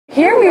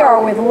Here we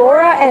are with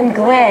Laura and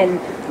Glenn.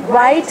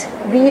 Write,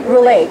 read,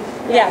 relate.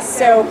 Yes,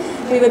 so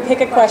we would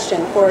pick a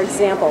question. For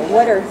example,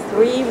 what are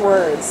 3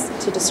 words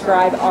to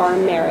describe our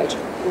marriage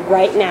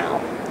right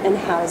now, and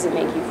how does it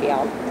make you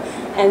feel?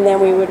 And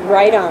then we would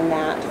write on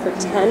that for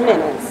 10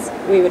 minutes.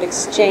 We would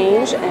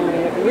exchange and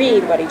we would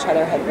read what each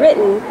other had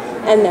written,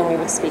 and then we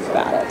would speak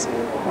about it.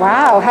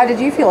 Wow, how did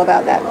you feel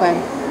about that,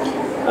 Glenn?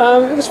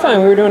 It was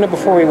fine. We were doing it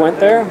before we went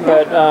there,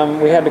 but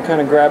we had to kind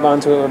of grab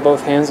onto it with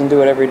both hands and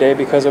do it every day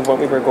because of what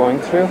we were going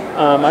through.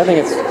 I think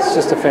it's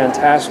just a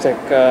fantastic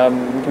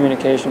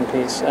communication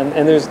piece,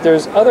 and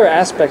there's other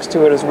aspects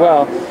to it as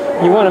well.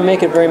 You want to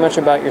make it very much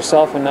about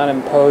yourself and not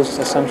impose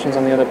assumptions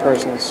on the other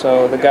person.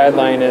 So the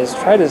guideline is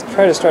try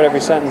to start every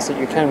sentence that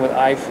you can with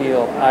 "I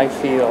feel, I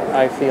feel,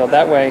 I feel."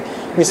 That way,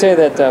 we say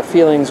that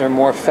feelings are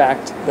more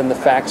fact than the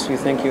facts you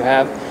think you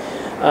have.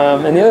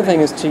 And the other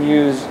thing is to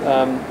use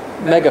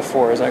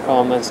megaphors, I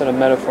call them, instead of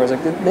metaphors.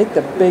 Like, make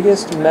the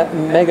biggest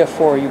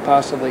megaphor you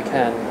possibly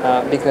can,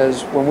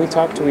 because when we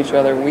talk to each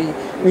other, we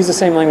use the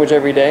same language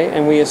every day,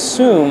 and we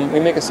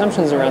make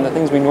assumptions around the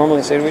things we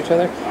normally say to each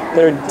other that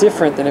are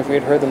different than if we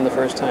had heard them the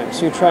first time.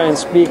 So you try and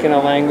speak in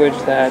a language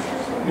that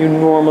you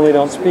normally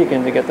don't speak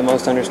in to get the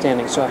most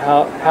understanding. So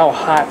how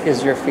hot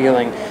is your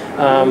feeling?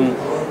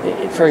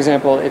 For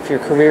example, if your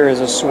career is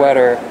a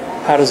sweater,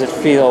 how does it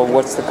feel?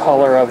 What's the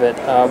color of it?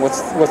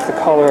 What's the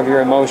color of your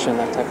emotion?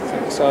 That type of thing.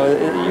 So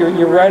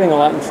you're writing a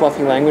lot in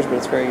fluffy language, but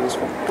it's very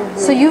useful.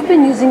 So you've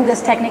been using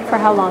this technique for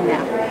how long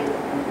now?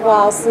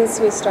 Well, since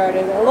we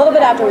started, a little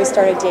bit after we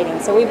started dating.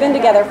 So we've been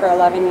together for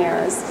 11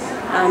 years,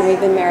 and we've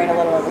been married a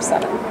little over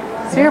 7.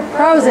 So you're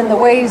pros in the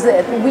ways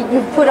that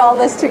you've put all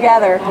this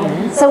together.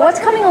 So what's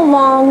coming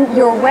along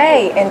your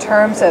way in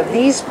terms of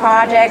these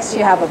projects?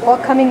 You have a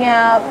book coming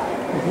out.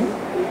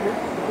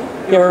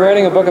 Yeah, we're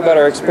writing a book about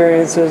our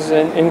experiences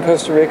in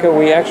Costa Rica.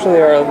 We actually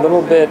are a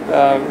little bit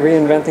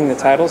reinventing the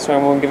title, so I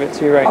won't give it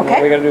to you right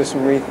now. We got to do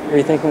some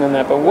rethinking on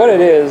that. But what it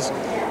is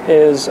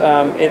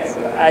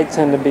I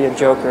tend to be a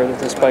joker,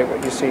 despite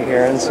what you see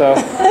here, and so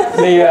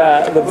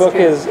the book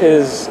is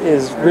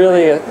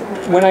really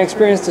when I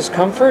experience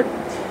discomfort,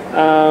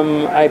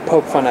 I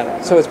poke fun at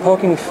it. So it's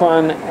poking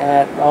fun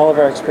at all of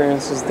our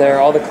experiences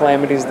there, all the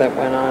calamities that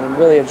went on, and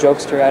really a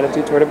jokester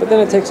attitude toward it. But then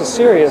it takes a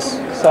serious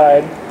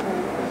side.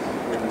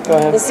 Go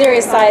ahead. The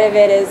serious side of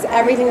it is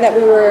everything that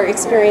we were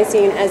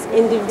experiencing as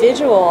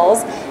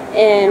individuals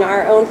in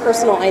our own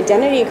personal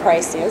identity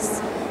crisis,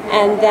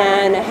 and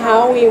then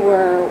how we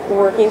were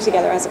working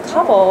together as a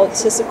couple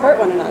to support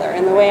one another.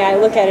 And the way I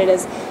look at it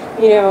is,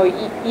 you know,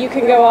 you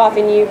can go off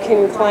and you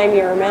can climb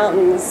your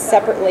mountains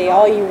separately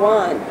all you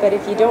want, but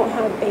if you don't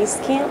have a base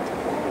camp,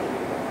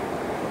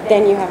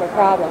 then you have a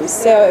problem.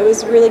 So it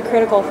was really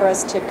critical for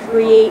us to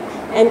create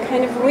and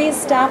kind of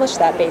reestablish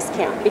that base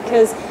camp,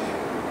 because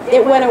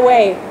it went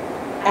away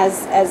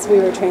as we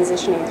were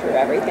transitioning through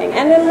everything,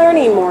 and then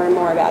learning more and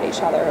more about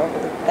each other over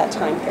that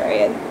time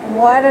period.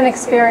 What an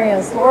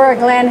experience. Laura,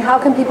 Glenn, how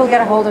can people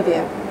get a hold of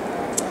you?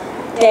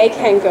 They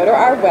can go to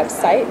our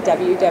website,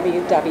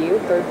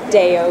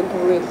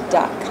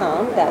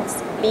 www.berdeogroup.com.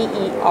 That's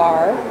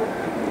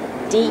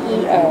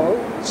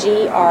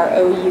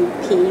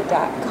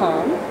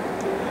BERDEOGROUP.com.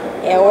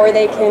 Or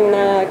they can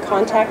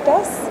contact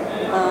us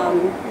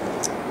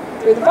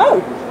through the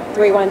phone,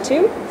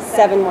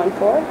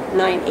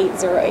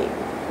 312-714-9808.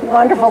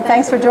 Wonderful.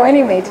 Thanks for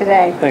joining me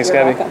today. Thanks,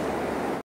 You're Gaby. welcome.